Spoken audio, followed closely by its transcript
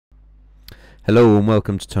Hello and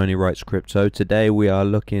welcome to Tony Writes Crypto. Today we are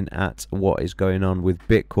looking at what is going on with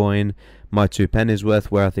Bitcoin, my 2 pennies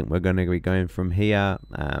worth, where I think we're going to be going from here.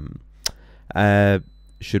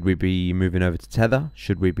 Should we be moving over to Tether?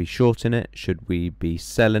 Should we be shorting it? Should we be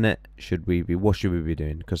selling it? What should we be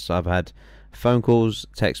doing? Because I've had phone calls,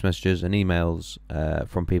 text messages and emails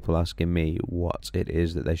from people asking me what it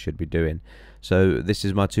is that they should be doing. So this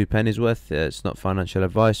is my 2 pennies worth. It's not financial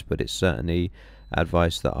advice, but it's certainly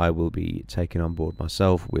advice that I will be taking on board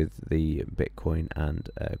myself with the Bitcoin and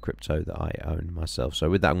crypto that I own myself. So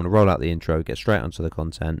with that, I'm going to roll out the intro, get straight onto the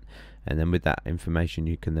content, and then with that information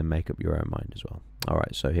you can then make up your own mind as well.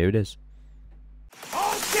 Alright, so here it is.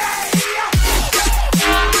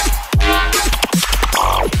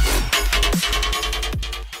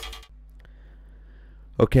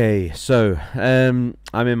 Okay, so I'm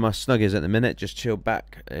in my snuggies at the minute, just chilled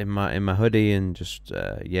back in my hoodie and just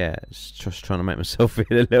just trying to make myself feel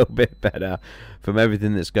a little bit better from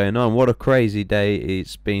everything that's going on. What a crazy day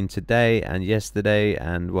it's been today and yesterday,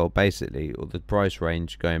 and well, basically all the price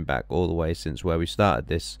range going back all the way since where we started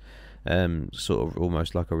this, sort of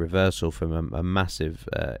almost like a reversal from a massive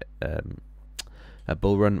a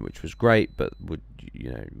bull run, which was great. But would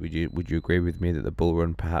you agree with me that the bull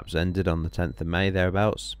run perhaps ended on the 10th of May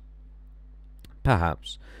thereabouts?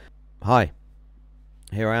 Perhaps. Hi,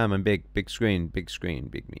 here I am on big screen, big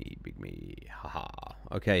me, haha.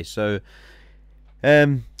 Okay, so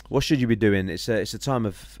what should you be doing? It's a time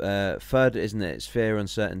of FUD, isn't it? It's fear,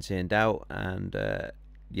 uncertainty and doubt, and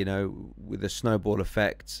with the snowball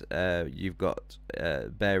effect, you've got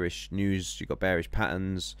bearish news, you've got bearish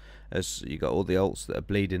patterns, as you got all the alts that are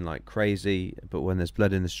bleeding like crazy. But when there's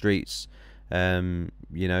blood in the streets, that's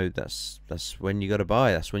when you got to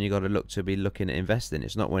buy. That's when you got to look to be looking at investing.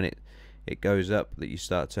 It's not when it goes up that you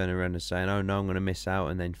start turning around and saying, oh no, I'm going to miss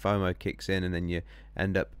out, and then FOMO kicks in, and then you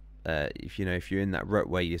end up if you're in that rut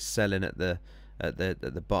where you're selling at the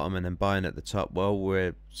bottom and then buying at the top. Well,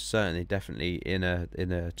 we're certainly definitely in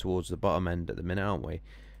a towards the bottom end at the minute, aren't we?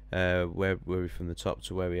 Where we're from the top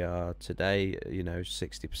to where we are today,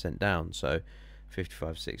 60% down. So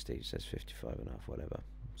 55, 60, it says 55 and a half, whatever.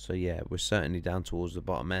 So yeah, we're certainly down towards the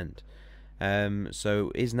bottom end.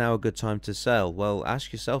 So is now a good time to sell? Well,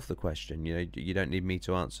 ask yourself the question. You don't need me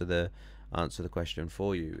to answer the question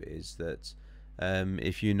for you. Is that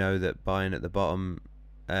if you know that buying at the bottom,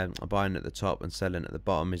 buying at the top and selling at the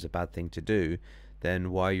bottom is a bad thing to do,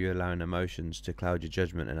 then why are you allowing emotions to cloud your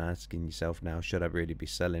judgment and asking yourself now, should I really be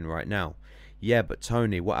selling right now? Yeah, but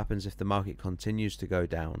Tony, what happens if the market continues to go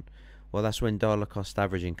down? Well, that's when dollar cost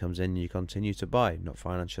averaging comes in and you continue to buy. Not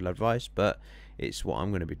financial advice, but it's what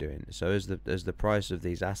I'm going to be doing. So as the price of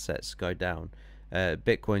these assets go down,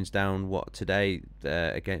 Bitcoin's down what today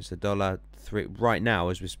against the dollar, right now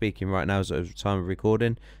as we're speaking, right now as the time of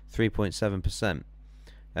recording, 3.7%.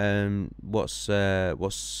 What's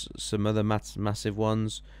some other massive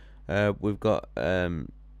ones? We've got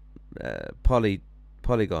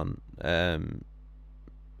Polygon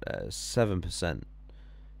 7%.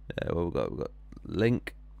 We've got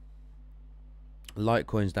Link.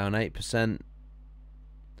 Litecoin's down 8%.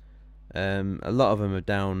 A lot of them are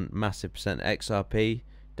down massive percent. XRP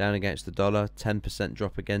down against the dollar, 10%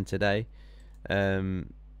 drop again today.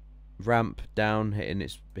 Ramp down, hitting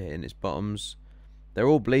its bottoms. They're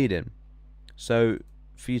all bleeding. So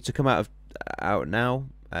for you to come out now,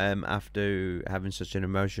 after having such an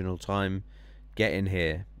emotional time getting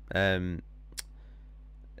here,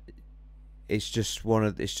 it's just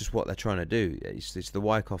what they're trying to do. It's the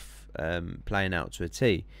Wyckoff playing out to a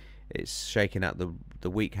T. It's shaking out the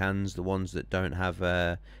weak hands, the ones that don't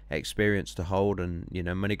have experience to hold, and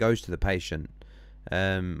money goes to the patient.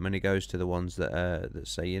 Money goes to the ones that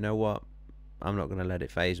say, you know what, I'm not going to let it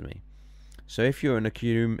phase me. So if you're an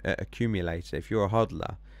accumulator, if you're a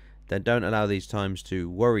hodler, then don't allow these times to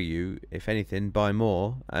worry you. If anything, buy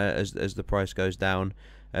more as the price goes down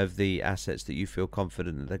of the assets that you feel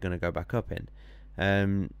confident that they're going to go back up in.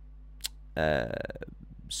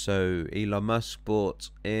 So Elon Musk bought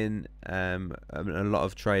in. A lot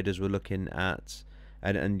of traders were looking at,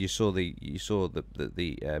 and you saw the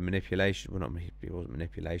manipulation. Well, it wasn't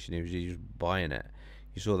manipulation. He was buying it.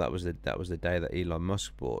 You saw that was the day that Elon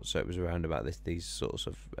Musk bought, so it was around about these sorts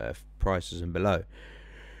of prices and below.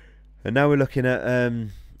 And now we're looking at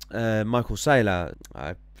Michael Saylor.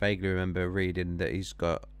 I vaguely remember reading that he's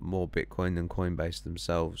got more Bitcoin than Coinbase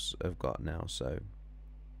themselves have got now. So,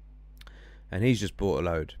 and he's just bought a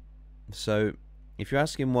load. So if you're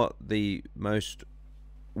asking what the most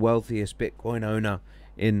wealthiest Bitcoin owner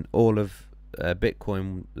in all of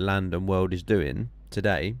Bitcoin land and world is doing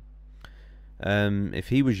today, if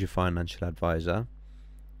he was your financial advisor,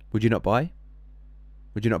 would you not buy?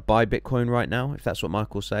 Would you not buy Bitcoin right now if that's what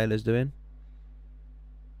Michael Saylor's doing?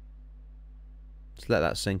 Just let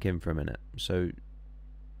that sink in for a minute. So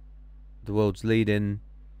the world's leading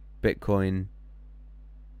Bitcoin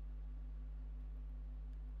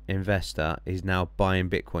investor is now buying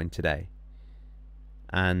Bitcoin today,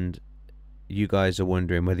 and you guys are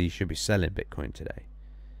wondering whether you should be selling Bitcoin today,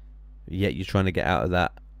 yet you're trying to get out of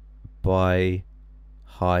that buy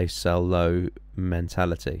high sell low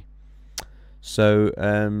mentality. So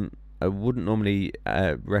I wouldn't normally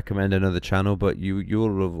recommend another channel, but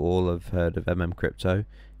you all have heard of Crypto.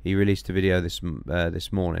 He released a video this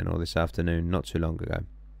morning or this afternoon, not too long ago,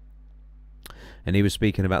 and he was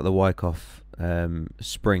speaking about the Wyckoff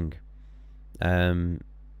spring, and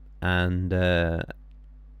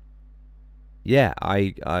yeah,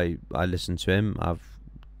 I listened to him. I've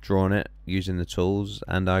drawn it using the tools,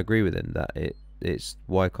 and I agree with him that it's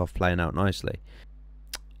Wyckoff playing out nicely.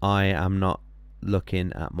 I am not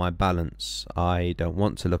looking at my balance. I don't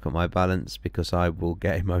want to look at my balance because I will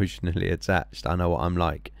get emotionally attached. I know what I'm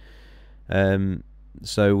like.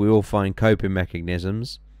 So we all find coping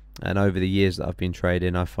mechanisms, and over the years that I've been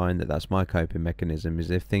trading, I find that that's my coping mechanism. Is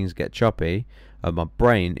if things get choppy, my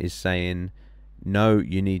brain is saying, no,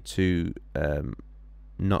 you need to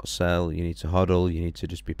not sell, you need to hodl, you need to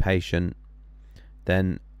just be patient.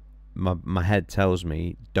 Then my head tells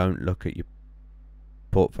me, don't look at your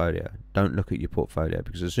portfolio. Don't look at your portfolio,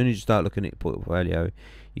 because as soon as you start looking at your portfolio,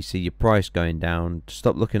 you see your price going down.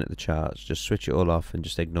 Stop looking at the charts, just switch it all off and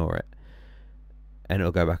just ignore it, and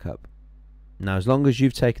it'll go back up. Now, as long as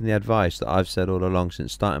you've taken the advice that I've said all along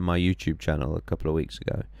since starting my YouTube channel a couple of weeks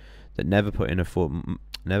ago, that never put in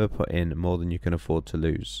more than you can afford to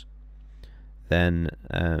lose, then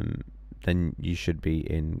you should be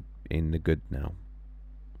in the good now.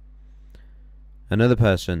 Another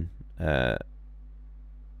person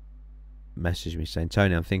messaged me saying,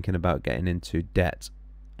 Tony, I'm thinking about getting into debt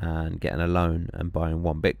and getting a loan and buying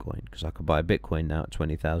one Bitcoin, because I could buy a Bitcoin now at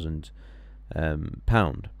 £20,000.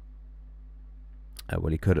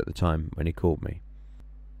 Well, he could at the time when he called me.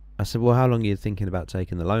 I said, well, how long are you thinking about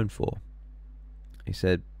taking the loan for? He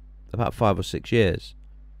said, about 5 or 6 years.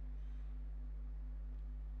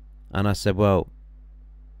 And I said, well,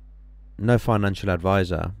 no financial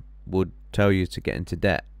advisor would tell you to get into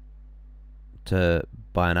debt to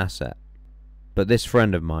buy an asset. But this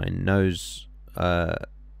friend of mine knows and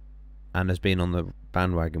has been on the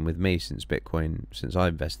bandwagon with me since I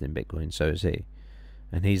invested in Bitcoin, so is he.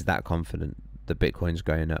 And he's that confident that Bitcoin's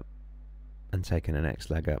going up and taking the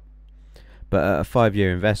next leg up. But at a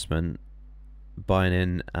 5-year investment, buying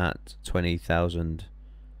in at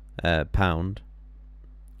 £20,000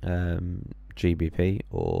 GBP,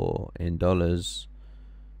 or in dollars,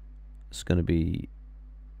 it's going to be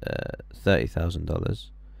 $30,000.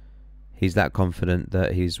 He's that confident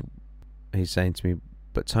that he's saying to me,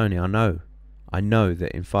 but Tony, I know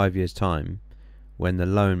that in 5 years' time, when the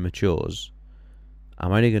loan matures,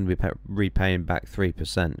 I'm only going to be repaying back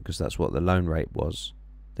 3%, because that's what the loan rate was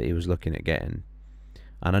that he was looking at getting.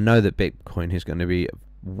 And I know that Bitcoin is going to be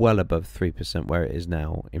well above 3% where it is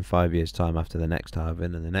now in 5 years' time, after the next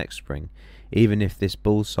halving and the next spring, even if this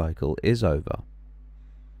bull cycle is over.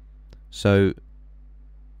 So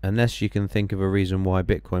unless you can think of a reason why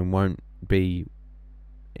Bitcoin won't be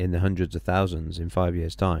in the hundreds of thousands in 5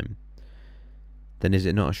 years' time, then is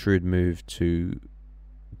it not a shrewd move to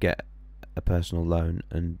get a personal loan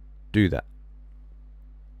and do that?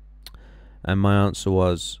 And my answer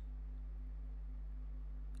was,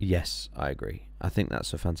 yes, I agree. I think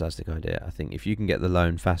that's a fantastic idea. I think if you can get the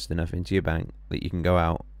loan fast enough into your bank that you can go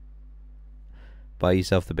out, buy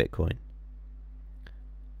yourself the Bitcoin.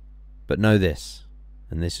 But know this,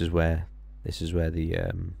 and this is where the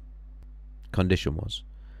condition was,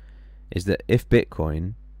 is that if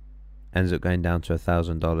Bitcoin ends up going down to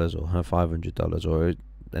 $1,000 or $500, or it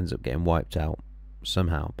ends up getting wiped out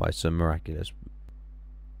somehow by some miraculous,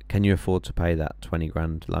 can you afford to pay that 20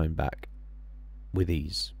 grand loan back with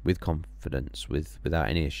ease, with confidence, without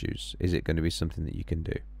any issues? Is it going to be something that you can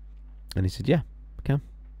do? And he said, yeah, I can.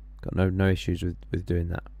 Got no issues with doing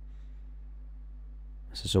that.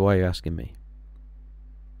 I said, so why are you asking me?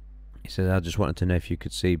 He said, I just wanted to know if you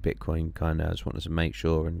could see Bitcoin, kind of. I just wanted to make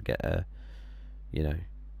sure and get a,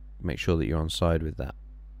 make sure that you're on side with that.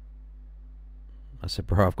 I said,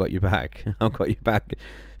 bro, I've got your back. I've got your back.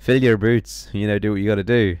 Fill your boots. Do what you got to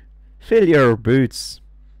do. Fill your boots.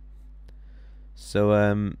 So,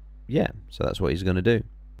 yeah. So that's what he's going to do.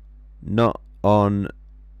 Not on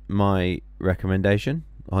my recommendation,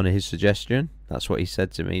 on his suggestion. That's what he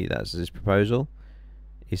said to me. That's his proposal.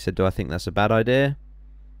 He said, do I think that's a bad idea?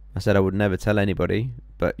 I said, I would never tell anybody,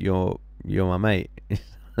 but you're my mate.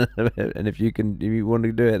 And if you want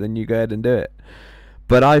to do it, then you go ahead and do it.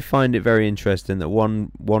 But I find it very interesting that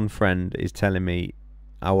one friend is telling me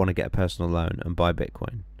I want to get a personal loan and buy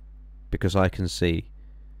Bitcoin because I can see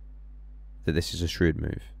that this is a shrewd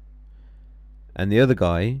move. And the other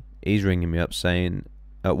guy, he's ringing me up saying,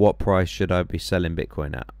 at what price should I be selling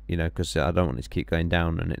Bitcoin at? You know, because I don't want it to keep going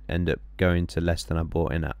down and it end up going to less than I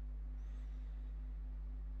bought in at.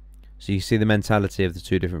 So you see the mentality of the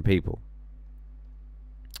two different people.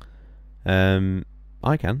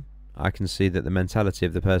 I can see that the mentality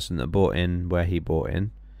of the person that bought in where he bought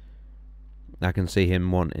in, I can see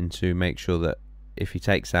him wanting to make sure that if he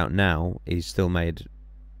takes out now, he's still made,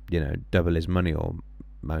 you know, double his money or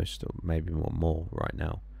most, or maybe more right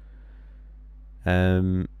now.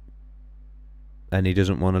 And he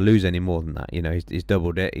doesn't want to lose any more than that. You know, he's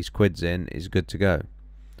doubled it, he's quids in, he's good to go.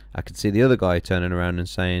 I could see the other guy turning around and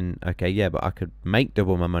saying, okay, yeah, but I could make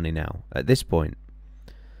double my money now at this point.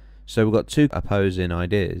 So we've got two opposing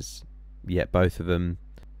ideas, yet both of them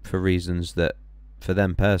for reasons that, for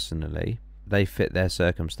them personally, they fit their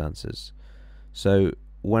circumstances. So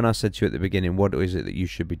when I said to you at the beginning, what is it that you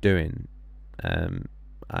should be doing?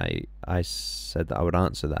 I said that I would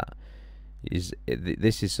answer that.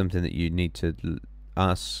 This is something that you need to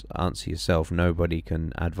answer yourself. Nobody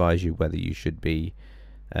can advise you whether you should be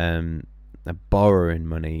borrowing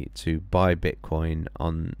money to buy Bitcoin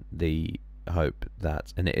on the hope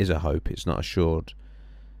that, and it is a hope, it's not a assured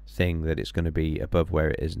thing that it's going to be above where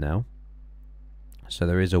it is now. So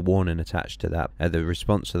there is a warning attached to that. The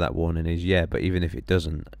response to that warning is, yeah, but even if it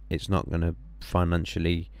doesn't, it's not going to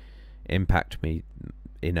financially impact me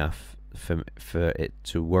enough for it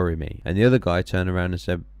to worry me. And the other guy turned around and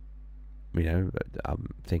said, you know, I'm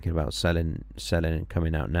thinking about selling and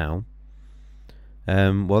coming out now.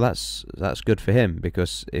 Well, that's good for him,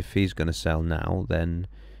 because if he's going to sell now, then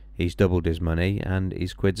he's doubled his money and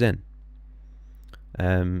he's quids in.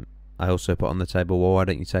 I also put on the table, well, why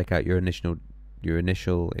don't you take out your initial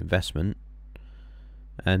investment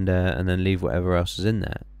and then leave whatever else is in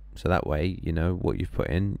there, so that way, you know, what you've put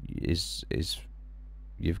in is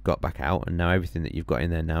you've got back out, and now everything that you've got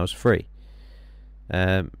in there now is free.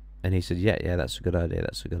 And he said, yeah, that's a good idea.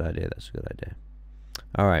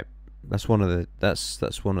 All right, that's one of the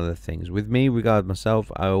things with me. Regarding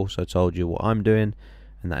myself, I also told you what I'm doing,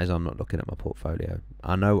 and that is I'm not looking at my portfolio.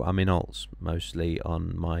 I know I'm in alts mostly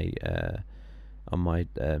on my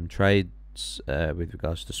trades. With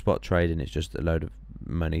regards to spot trading, it's just a load of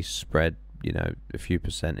money spread, you know, a few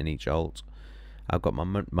percent in each alt. I've got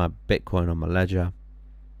my Bitcoin on my ledger.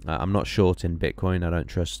 I'm not short in Bitcoin. I don't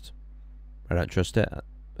trust it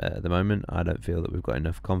at the moment. I don't feel that we've got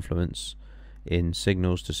enough confluence in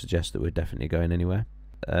signals to suggest that we're definitely going anywhere.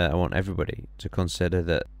 I want everybody to consider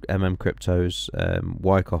that Crypto's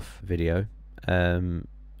Wyckoff video and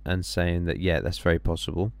saying that, yeah, that's very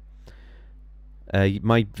possible.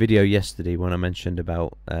 My video yesterday, when I mentioned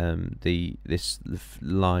about this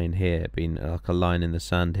line here being like a line in the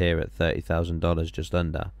sand here at $30,000, just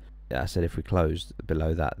under, I said if we closed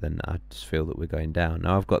below that, then I just feel that we're going down.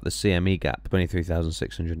 Now I've got the CME gap,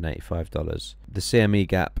 $23,685. The CME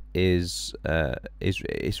gap is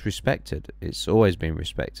respected. It's always been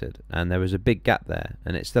respected, and there was a big gap there,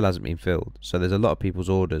 and it still hasn't been filled. So there's a lot of people's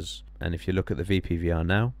orders, and if you look at the VPVR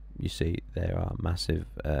now, you see there are massive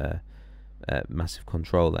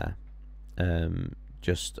control there,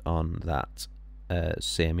 just on that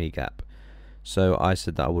CME gap. So I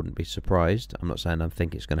said that I wouldn't be surprised. I'm not saying I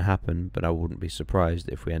think it's going to happen, but I wouldn't be surprised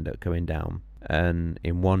if we end up coming down, and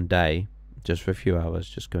in one day, just for a few hours,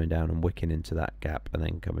 just going down and wicking into that gap, and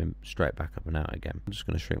then coming straight back up and out again. I'm just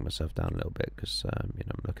going to shrink myself down a little bit, because you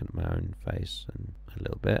know, I'm looking at my own face and a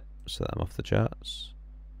little bit, so that I'm off the charts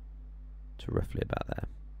to roughly about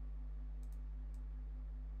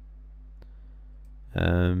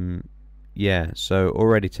there. Yeah, so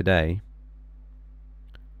already today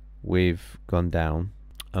we've gone down,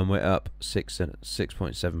 and we're up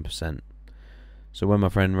 6.7%. So when my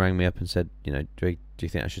friend rang me up and said, you know, do you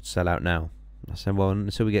think I should sell out now? I said, well,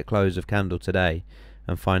 until we get close of candle today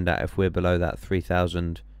and find out if we're below that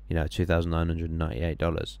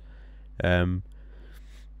 $2,998,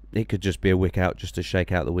 it could just be a wick out just to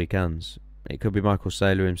shake out the weekends. It could be Michael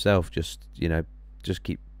Saylor himself just, you know, just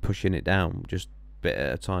keep pushing it down, just bit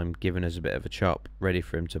at a time, giving us a bit of a chop, ready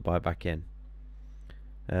for him to buy back in.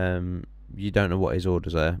 You don't know what his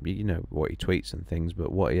orders are. You know what he tweets and things,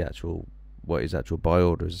 but what his actual buy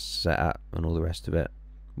orders set at and all the rest of it,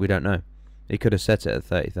 we don't know. He could have set it at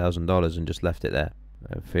 $30,000 and just left it there.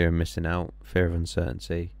 Fear of missing out, fear of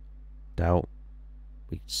uncertainty, doubt.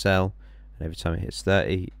 We sell, and every time it hits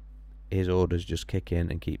 30, his orders just kick in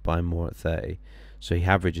and keep buying more at 30. So he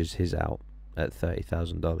averages his out at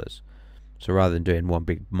 $30,000. So rather than doing one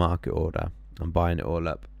big market order and buying it all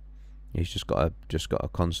up, he's just got a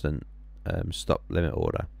constant stop limit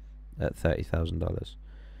order at $30,000.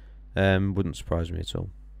 Wouldn't surprise me at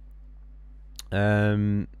all.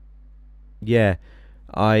 Yeah,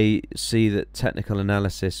 I see that technical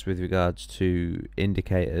analysis with regards to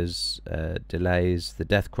indicators, delays, the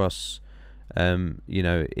death cross,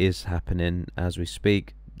 is happening as we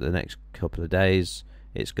speak. The next couple of days,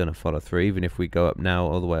 it's going to follow through. Even if we go up now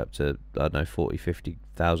all the way up to, I don't know,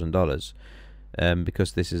 $40,000-$50,000,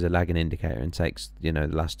 because this is a lagging indicator and takes the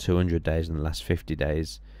last 200 days and the last 50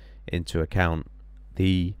 days into account.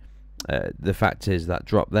 The fact is that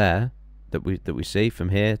drop there that we see from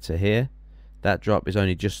here to here, that drop is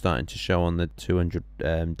only just starting to show on the 200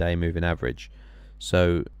 day moving average.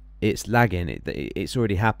 So it's lagging. It's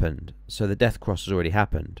already happened. So the death cross has already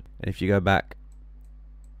happened. And if you go back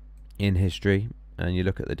in history and you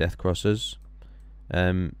look at the death crosses,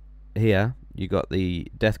 here you got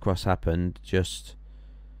the death cross happened just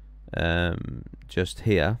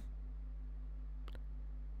here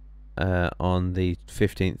on the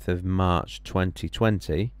 15th of March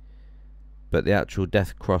 2020, but the actual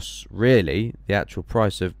death cross, really the actual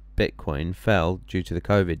price of Bitcoin fell due to the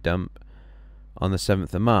COVID dump on the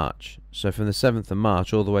 7th of March. So from the 7th of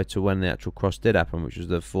March all the way to when the actual cross did happen, which was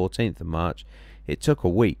the 14th of March, it took a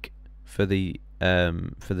week for the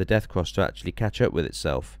death cross to actually catch up with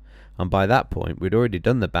itself. And by that point we'd already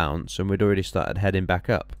done the bounce and we'd already started heading back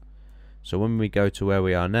up. So when we go to where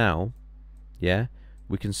we are now, yeah,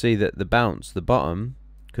 we can see that the bounce, the bottom,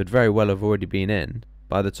 could very well have already been in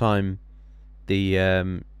by the time the let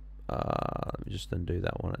me just undo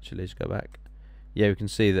that one actually, let's go back. Yeah, we can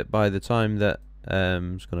see that by the time that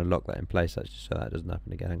I'm just going to lock that in place actually so that doesn't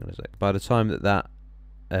happen again. Hang on a sec. By the time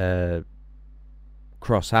that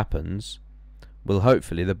cross happens, well,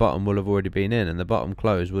 hopefully the bottom will have already been in, and the bottom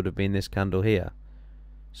close would have been this candle here.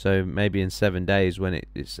 So maybe in 7 days, when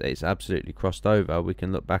it's absolutely crossed over, we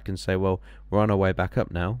can look back and say, well, we're on our way back up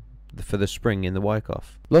now for the spring in the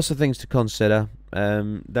Wyckoff. Lots of things to consider.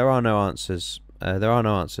 There are no answers. There are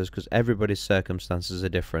no answers because everybody's circumstances are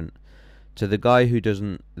different. To the guy who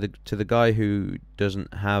doesn't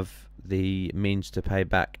have the means to pay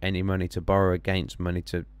back any money, to borrow against money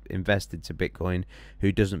to invest into Bitcoin,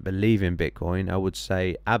 who doesn't believe in Bitcoin, I would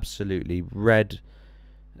say absolutely red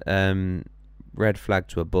flag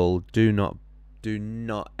to a bull. Do not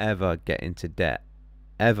ever get into debt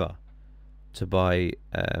ever to buy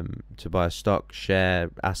a stock, share,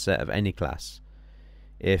 asset of any class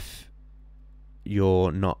if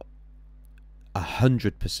you're not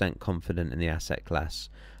 100% confident in the asset class,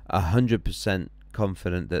 100%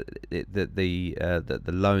 confident that the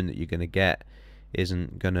loan that you're going to get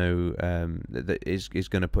isn't going to is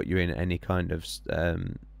going to put you in any kind of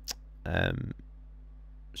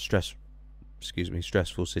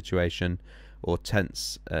stressful situation or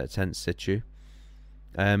tense situ.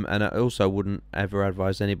 And I also wouldn't ever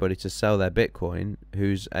advise anybody to sell their Bitcoin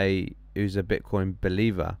who's a Bitcoin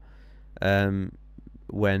believer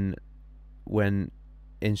when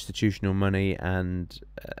institutional money and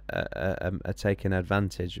are taking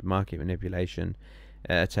advantage, market manipulation,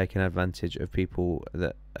 are taking advantage of people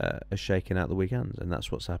that are shaking out the weekends, and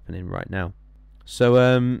that's what's happening right now.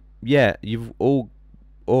 So yeah, you've all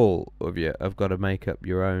of you have got to make up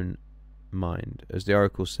your own mind, as the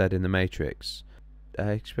Oracle said in the Matrix.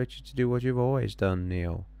 I expect you to do what you've always done,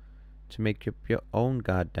 Neo, to make up your own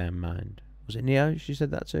goddamn mind. Was it Neo she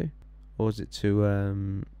said that to? Or was it to I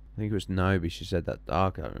think it was Nobi she said that. Oh,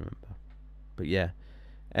 I can't remember. But yeah,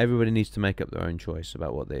 everybody needs to make up their own choice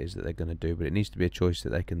about what it is that they're going to do, but it needs to be a choice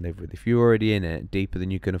that they can live with. If you're already in it deeper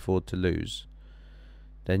than you can afford to lose,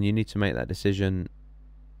 then you need to make that decision,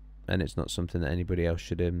 and it's not something that anybody else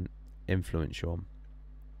should influence you on.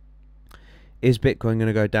 Is Bitcoin going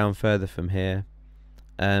to go down further from here?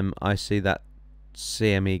 I see that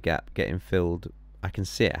CME gap getting filled. I can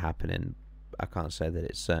see it happening. I can't say that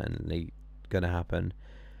it's certainly going to happen,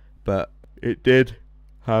 but it did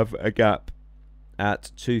have a gap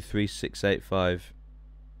at 23685,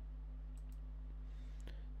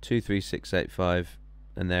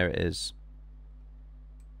 and there it is.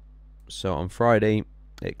 So on Friday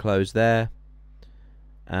it closed there,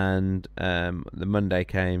 and the Monday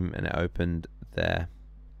came and it opened there.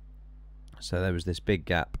 So there was this big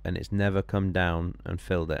gap, and it's never come down and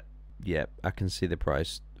filled it. Yep, I can see the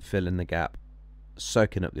price filling the gap,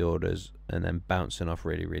 soaking up the orders, and then bouncing off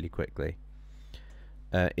really, really quickly.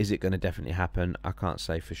 Is it going to definitely happen? I can't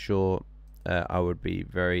say for sure. I would be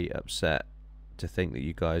very upset to think that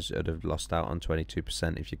you guys would have lost out on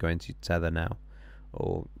 22% if you're going to Tether now,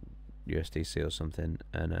 or USDC or something,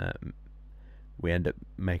 and we end up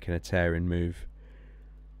making a tearing move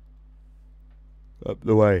up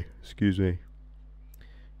the way. Excuse me,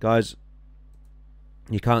 guys.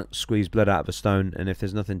 You can't squeeze blood out of a stone, and if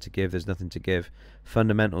there's nothing to give, there's nothing to give.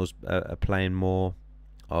 Fundamentals are playing more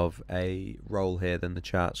of a role here than the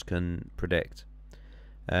charts can predict.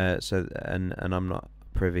 And I'm not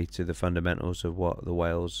privy to the fundamentals of what the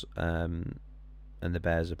whales and the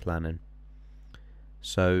bears are planning.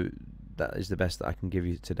 So that is the best that I can give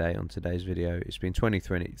you today on today's video. It's been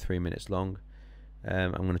 23 minutes long.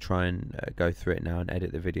 I'm going to try and go through it now and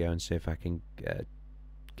edit the video and see if I can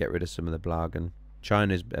get rid of some of the jargon.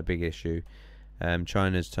 China's a big issue.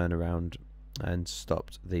 China's turned around and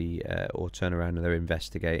stopped the or turned around and they're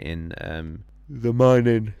investigating the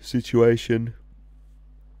mining situation,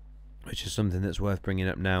 which is something that's worth bringing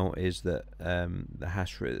up now. Is that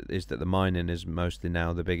the mining is mostly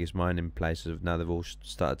now the biggest mining places. Now they've all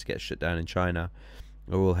started to get shut down in China.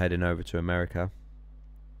 Are all heading over to America.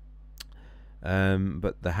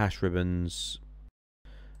 But the hash ribbons.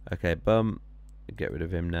 Okay, get rid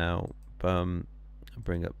of him now.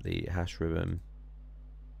 Bring up the hash ribbon.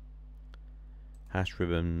 Hash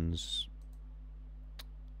ribbons.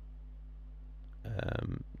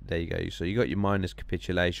 There you go. So you got your minus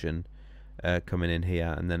capitulation coming in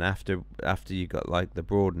here, and then after you got like the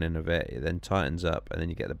broadening of it, it then tightens up, and then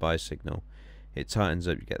you get the buy signal. It tightens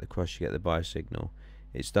up, you get the cross, you get the buy signal.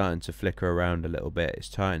 It's starting to flicker around a little bit. It's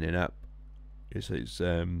tightening up. It's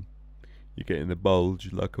you're getting the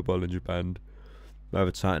bulge like a Bollinger Band.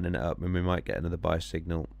 Over tightening it up, and we might get another buy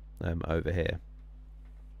signal over here.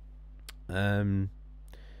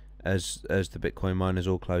 As the Bitcoin miners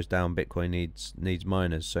all close down, Bitcoin needs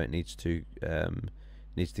miners, so it needs to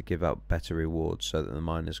give out better rewards so that the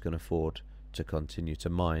miners can afford to continue to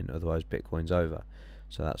mine. Otherwise, Bitcoin's over.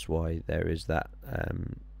 So that's why there is that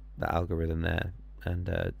algorithm there and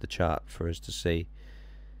the chart for us to see.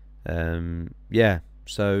 Yeah,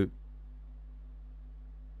 so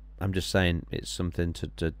I'm just saying it's something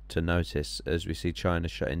to notice as we see China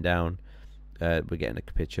shutting down. We're getting a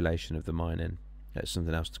capitulation of the mining. That's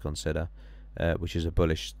something else to consider, which is a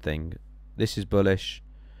bullish thing. This is bullish.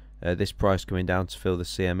 This price coming down to fill the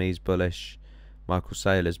CME is bullish. Michael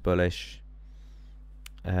Saylor's bullish.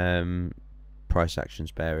 Price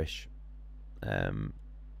action's bearish.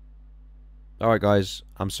 Alright guys,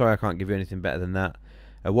 I'm sorry I can't give you anything better than that.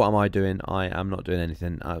 What am I doing? I am not doing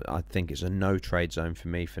anything. I think it's a no trade zone for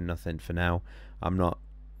me for nothing for now. I'm not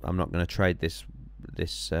going to trade this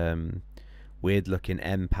weird looking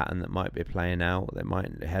M pattern that might be playing out. That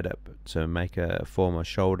might head up to make a form a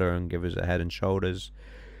shoulder and give us a head and shoulders.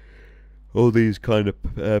 All these kind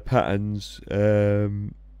of patterns.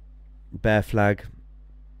 Bear flag.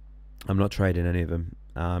 I'm not trading any of them.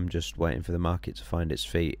 I'm just waiting for the market to find its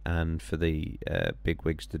feet and for the big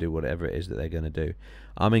wigs to do whatever it is that they're going to do.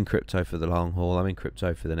 I'm in crypto for the long haul. I'm in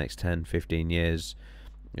crypto for the next 10, 15 years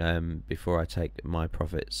before I take my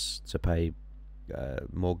profits to pay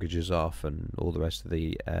mortgages off and all the rest of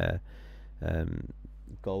the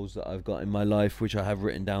goals that I've got in my life, which I have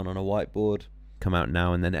written down on a whiteboard, come out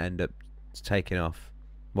now and then end up taking off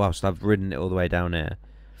whilst I've ridden it all the way down here.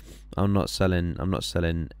 I'm not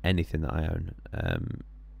selling anything that I own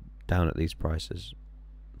down at these prices.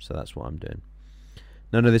 So that's what I'm doing.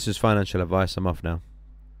 None of this is financial advice. I'm off now.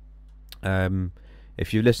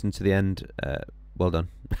 If you listened to the end, well done.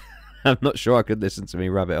 I'm not sure I could listen to me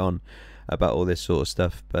rabbit on about all this sort of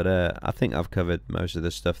stuff, but I think I've covered most of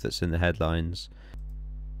the stuff that's in the headlines.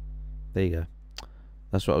 There you go.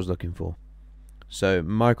 That's what I was looking for. So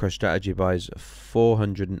MicroStrategy buys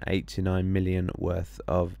 489 million worth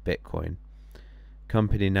of Bitcoin.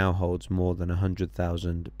 Company now holds more than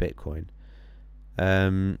 100,000 Bitcoin.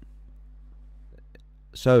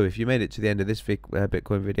 So if you made it to the end of this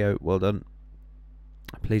Bitcoin video, well done.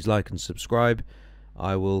 Please like and subscribe.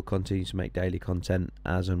 I will continue to make daily content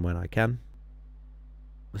as and when I can.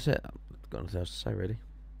 That's it. I've got nothing else to say really.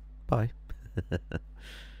 Bye.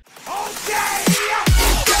 Okay!